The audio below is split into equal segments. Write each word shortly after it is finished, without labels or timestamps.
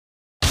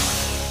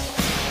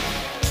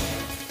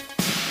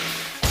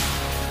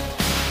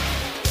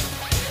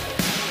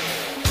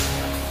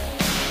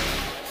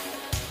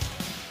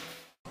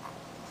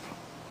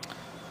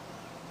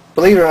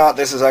Believe it or not,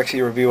 this is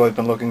actually a review I've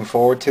been looking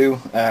forward to.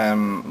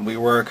 We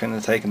were kind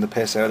of taking the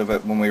piss out of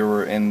it when we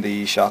were in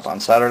the shop on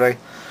Saturday,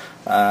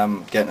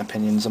 getting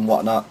opinions and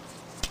whatnot.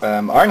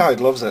 Ironhide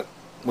loves it,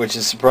 which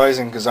is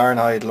surprising because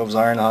Ironhide loves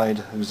Ironhide,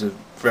 who's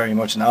very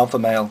much an alpha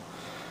male,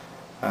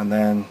 and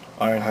then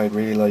Ironhide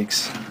really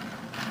likes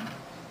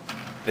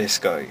this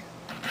guy,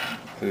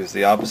 who's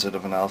the opposite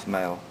of an alpha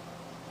male,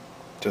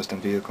 just in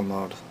vehicle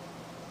mode.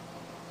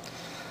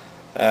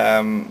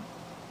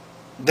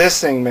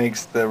 This thing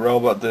makes the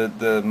robot,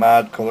 the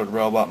mad coloured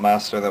robot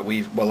master that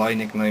I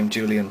nicknamed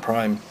Julian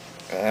Prime.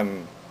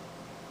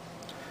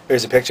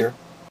 Here's a picture.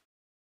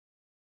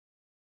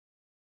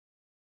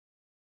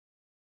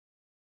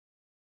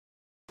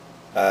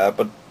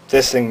 But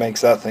this thing makes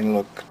that thing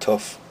look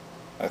tough,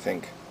 I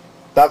think.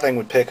 That thing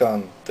would pick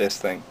on this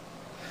thing.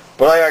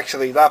 But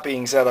that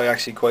being said, I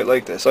actually quite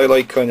like this. I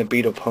like kind of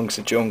beat up hunks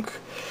of junk.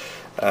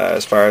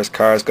 As far as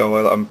cars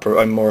go,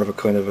 I'm more of a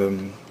kind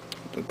of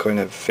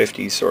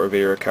 50s sort of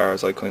era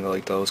cars. I kind of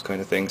like those kind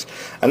of things.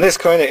 And this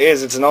kind of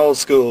it's an old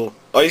school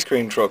ice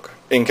cream truck,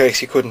 in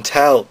case you couldn't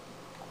tell.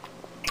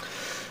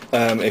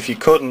 If you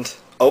couldn't,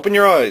 open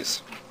your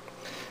eyes.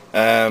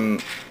 I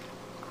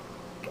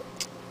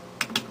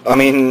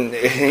mean,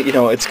 you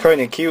know, it's kind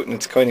of cute and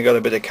it's kind of got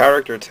a bit of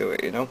character to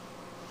it, you know.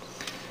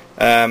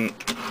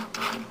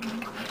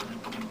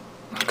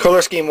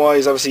 Colour scheme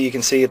wise, obviously you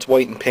can see it's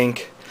white and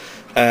pink,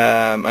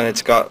 and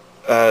it's got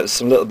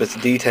some little bits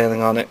of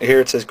detailing on it. Here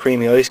it says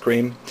creamy ice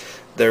cream.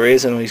 There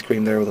is an ice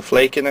cream there with a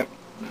flake in it,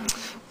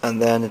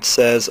 and then it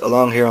says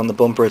along here on the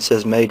bumper it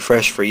says made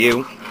fresh for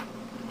you.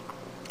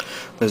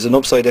 There's an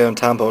upside down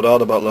tampoed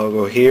Autobot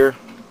logo here,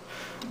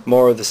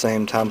 more of the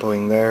same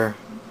tampoing there,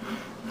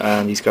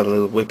 and he's got a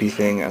little whippy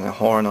thing and a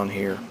horn on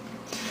here.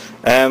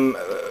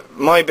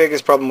 My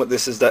biggest problem with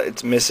this is that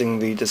it's missing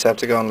the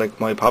Decepticon like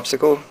my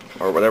popsicle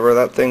or whatever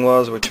that thing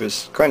was, which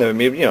was kind of,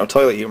 you know,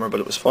 toilet humour,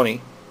 but it was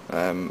funny.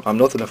 I'm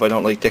nothing if I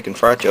don't like dick and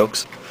fart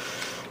jokes,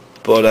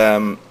 but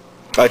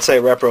I'd say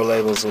repro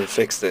labels will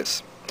fix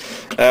this.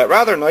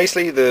 Rather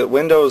nicely, the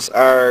windows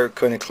are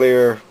kind of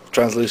clear,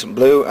 translucent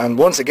blue, and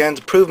once again,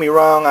 to prove me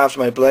wrong after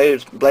my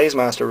Blaze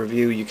Master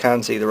review, you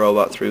can see the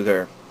robot through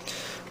there.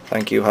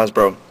 Thank you,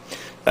 Hasbro.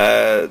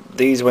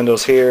 These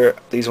windows here,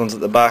 these ones at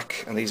the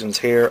back and these ones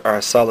here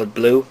are solid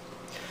blue.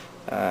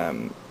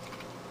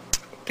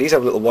 These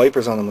have little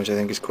wipers on them, which I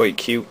think is quite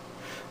cute,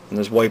 and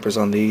there's wipers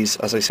on these.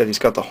 As I said, he's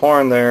got the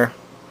horn there,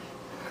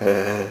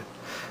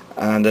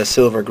 and a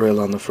silver grille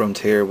on the front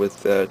here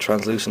with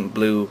translucent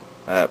blue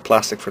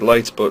plastic for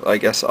lights, but I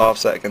guess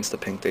offset against the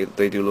pink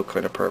they do look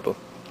kind of purple.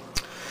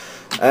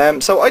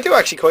 So I do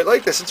actually quite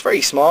like this. It's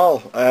very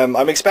small. I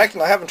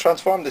haven't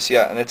transformed this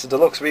yet, and it's a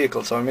deluxe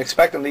vehicle, so I'm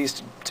expecting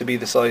these to be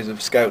the size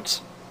of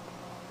Scouts.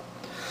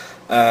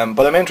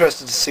 But I'm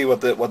interested to see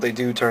what they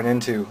do turn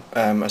into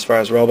as far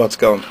as robots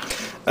go.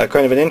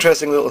 Kind of an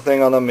interesting little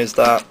thing on them is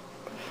that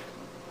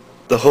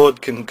the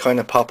hood can kind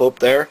of pop up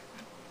there.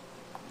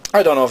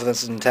 I don't know if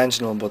this is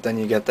intentional, but then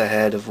you get the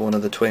head of one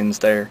of the twins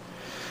there,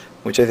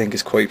 which I think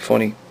is quite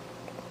funny.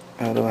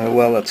 I don't know how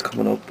well that's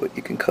coming up, but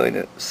you can kind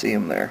of see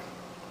him there.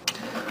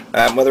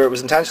 Whether it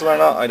was intentional or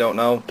not, I don't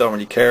know, don't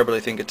really care, but I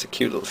think it's a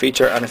cute little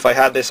feature, and if I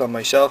had this on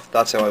my shelf,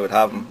 that's how I would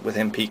have him, with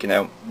him peeking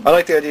out. I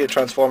like the idea of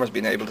Transformers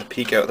being able to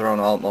peek out their own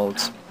alt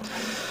modes.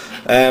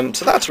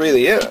 So that's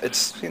really it.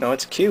 It's, you know,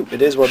 it's cute,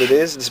 it is what it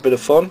is, it's a bit of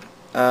fun,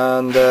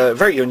 and a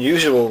very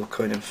unusual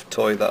kind of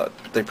toy that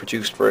they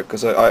produced for it,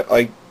 because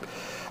I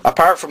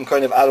apart from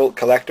kind of adult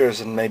collectors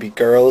and maybe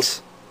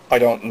girls, I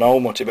don't know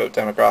much about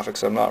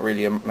demographics. I'm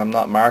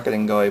not a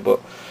marketing guy,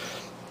 but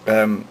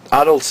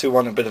adults who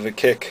want a bit of a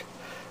kick,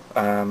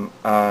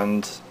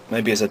 and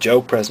maybe as a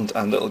joke present,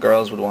 and little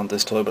girls would want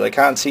this toy, but I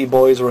can't see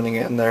boys running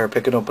in there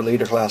picking up a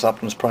Leader Class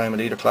Optimus Prime, a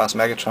Leader Class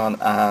Megatron,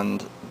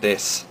 and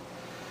this.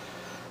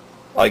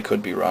 I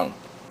could be wrong.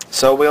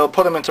 So we'll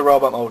put them into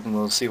robot mode and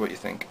we'll see what you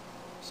think.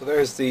 So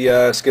there's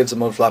the skids and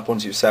mud flap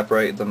once you've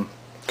separated them,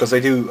 because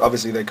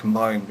they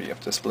combine, but you have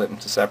to split them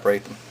to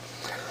separate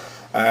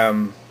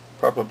them.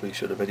 Probably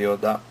should have videoed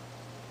that.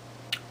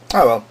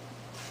 Oh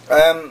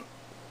well.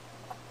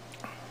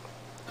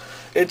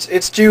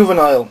 It's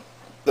juvenile.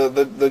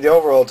 The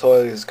overall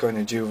toy is kind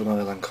of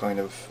juvenile and kind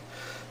of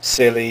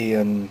silly,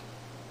 and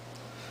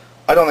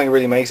I don't think it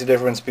really makes a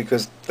difference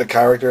because the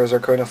characters are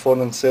kind of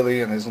fun and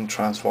silly, and isn't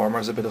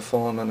Transformers a bit of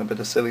fun and a bit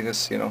of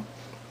silliness, you know?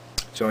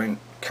 Giant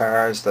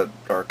cars that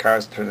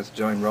turn into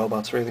giant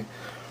robots, really.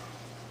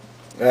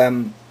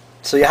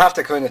 So you have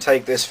to kind of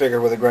take this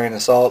figure with a grain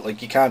of salt.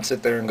 Like, you can't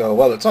sit there and go,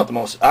 well, it's not the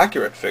most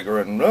accurate figure,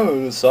 and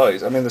the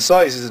size. I mean, the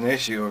size is an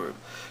issue.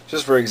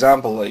 Just for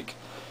example, like,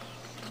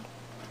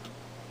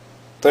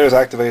 there's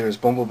Activator's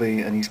Bumblebee,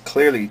 and he's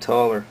clearly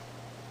taller.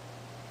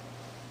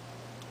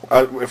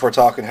 If we're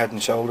talking head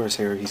and shoulders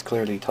here, he's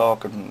clearly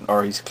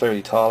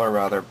taller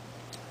rather.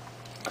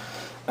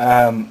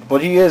 But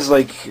he is,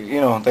 like,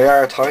 you know, they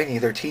are tiny.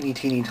 They're teeny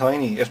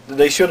tiny. If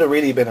they should have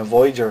really been a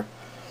Voyager,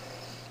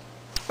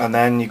 and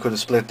then you could have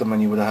split them,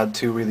 and you would have had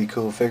two really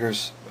cool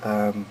figures.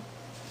 Well,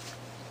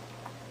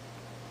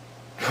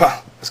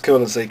 as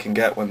cool as they can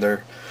get when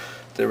they're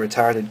the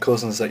retarded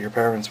cousins that your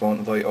parents won't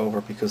invite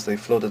over because they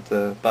flooded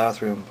the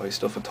bathroom by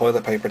stuffing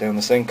toilet paper down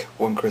the sink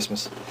one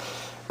Christmas.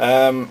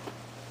 But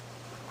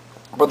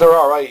they're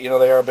alright, you know,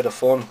 they are a bit of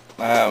fun.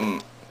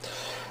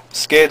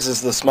 Skids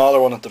is the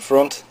smaller one at the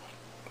front.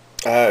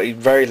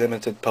 Very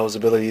limited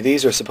posability.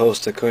 These are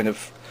supposed to kind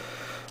of,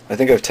 I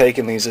think I've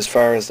taken these as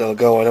far as they'll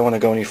go. I don't want to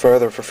go any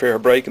further for fear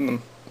of breaking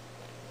them.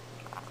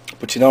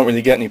 But you don't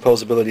really get any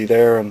posability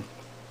there, and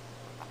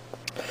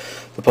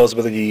the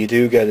possibility you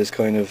do get is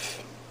kind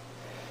of,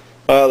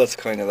 well, it's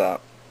kind of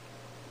that.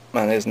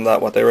 Man, isn't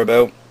that what they're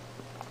about?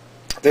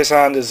 This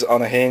hand is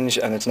on a hinge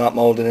and it's not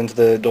moulded into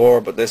the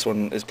door, but this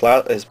one is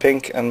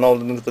pink and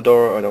moulded into the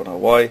door. I don't know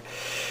why.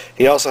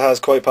 He also has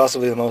quite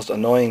possibly the most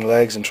annoying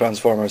legs in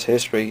Transformers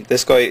history.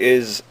 This guy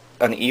is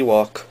an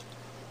Ewok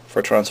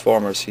for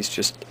Transformers. He's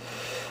just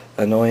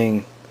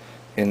annoying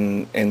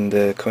in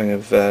the kind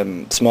of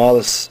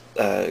smallest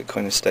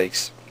kind of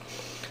stakes.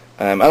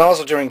 And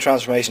also during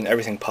transformation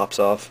everything pops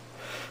off,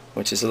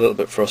 which is a little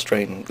bit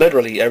frustrating.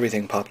 Literally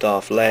everything popped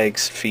off,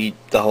 legs, feet,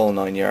 the whole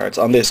 9 yards.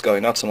 On this guy,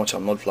 not so much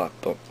on Mudflap,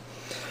 but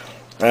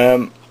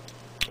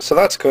so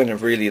that's kind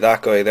of really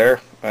that guy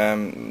there.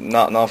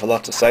 Not an awful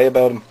lot to say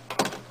about him.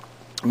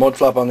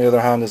 Mudflap on the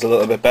other hand is a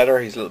little bit better.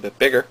 He's a little bit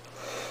bigger.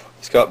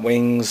 He's got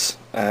wings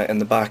in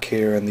the back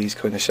here and these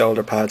kind of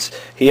shoulder pads.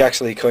 He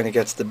actually kind of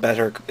gets the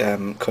better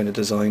kind of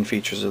design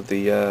features of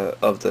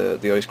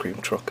the ice cream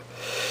truck.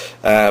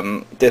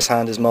 This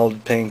hand is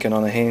moulded pink and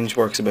on a hinge,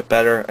 works a bit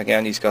better.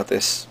 Again, he's got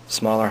this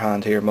smaller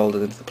hand here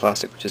moulded into the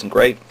plastic, which isn't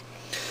great.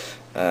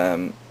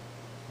 And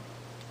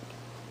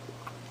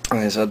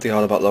as I said, the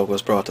Autobot logo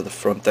is brought to the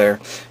front there.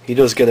 He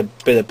does get a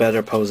bit of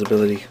better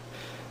posability.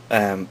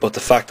 But the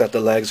fact that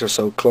the legs are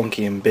so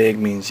clunky and big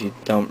means you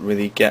don't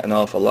really get an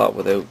awful lot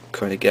without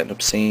kind of getting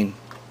obscene.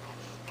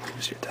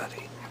 Who's your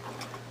daddy?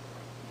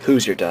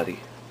 Who's your daddy?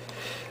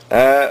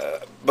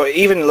 But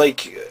even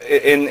like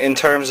in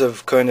terms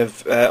of kind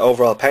of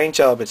overall paint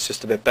job, it's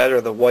just a bit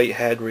better. The white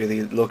head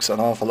really looks an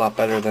awful lot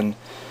better than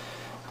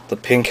the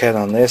pink head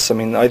on this. I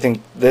mean, I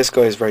think this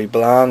guy is very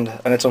bland,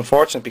 and it's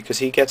unfortunate because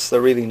he gets the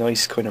really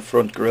nice kind of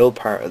front grille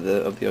part of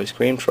the ice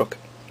cream truck.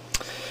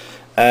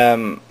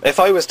 If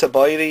I was to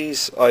buy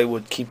these, I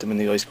would keep them in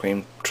the ice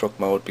cream truck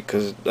mode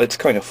because it's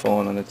kind of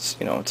fun and it's,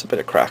 you know, it's a bit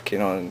of crack, you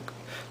know, and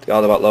the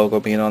Autobot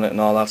logo being on it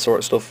and all that sort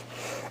of stuff.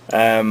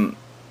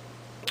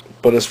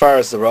 But as far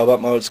as the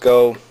robot modes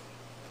go,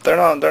 they're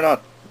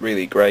not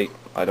really great,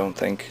 I don't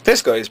think.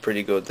 This guy is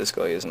pretty good. This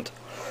guy isn't.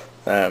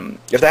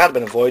 If they had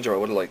been a Voyager, I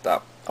would have liked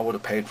that. I would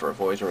have paid for a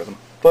Voyager of them.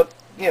 But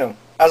you know,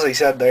 as I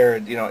said there,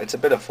 you know, it's a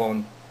bit of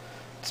fun.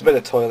 It's a bit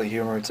of toilet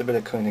humor. It's a bit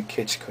of kind of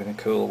kitsch, kind of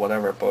cool,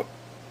 whatever. But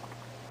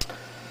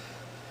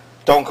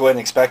don't go in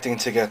expecting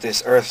to get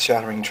this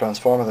earth-shattering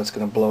transformer that's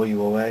going to blow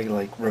you away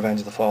like Revenge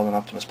of the Fallen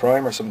Optimus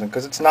Prime or something,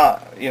 because it's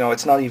not, you know,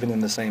 it's not even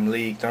in the same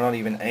league. They're not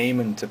even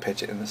aiming to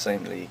pitch it in the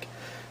same league.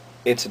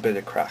 It's a bit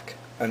of crack,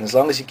 and as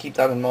long as you keep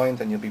that in mind,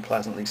 then you'll be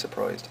pleasantly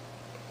surprised.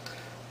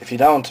 If you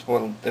don't,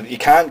 well, if you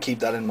can't keep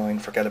that in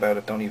mind, forget about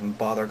it. Don't even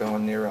bother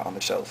going near it on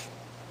the shelf.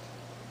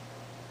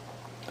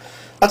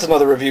 That's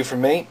another review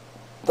from me.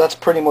 That's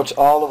pretty much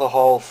all of the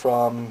haul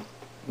from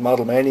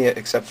Modelmania,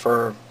 except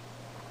for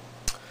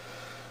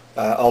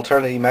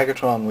Alternity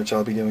Megatron, which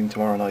I'll be doing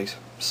tomorrow night,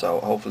 so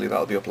hopefully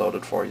that'll be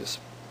uploaded for you.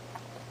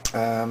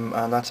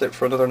 And that's it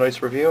for another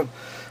night's review.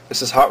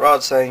 This is Hot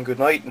Rod saying good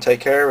night and take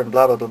care and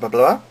blah blah blah blah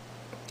blah,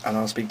 and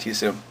I'll speak to you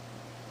soon.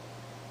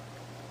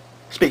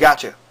 Speak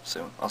at you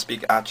soon. I'll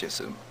speak at you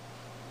soon.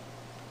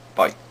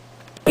 Bye.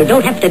 You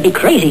don't have to be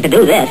crazy to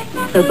do that,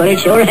 but it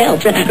sure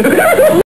helps.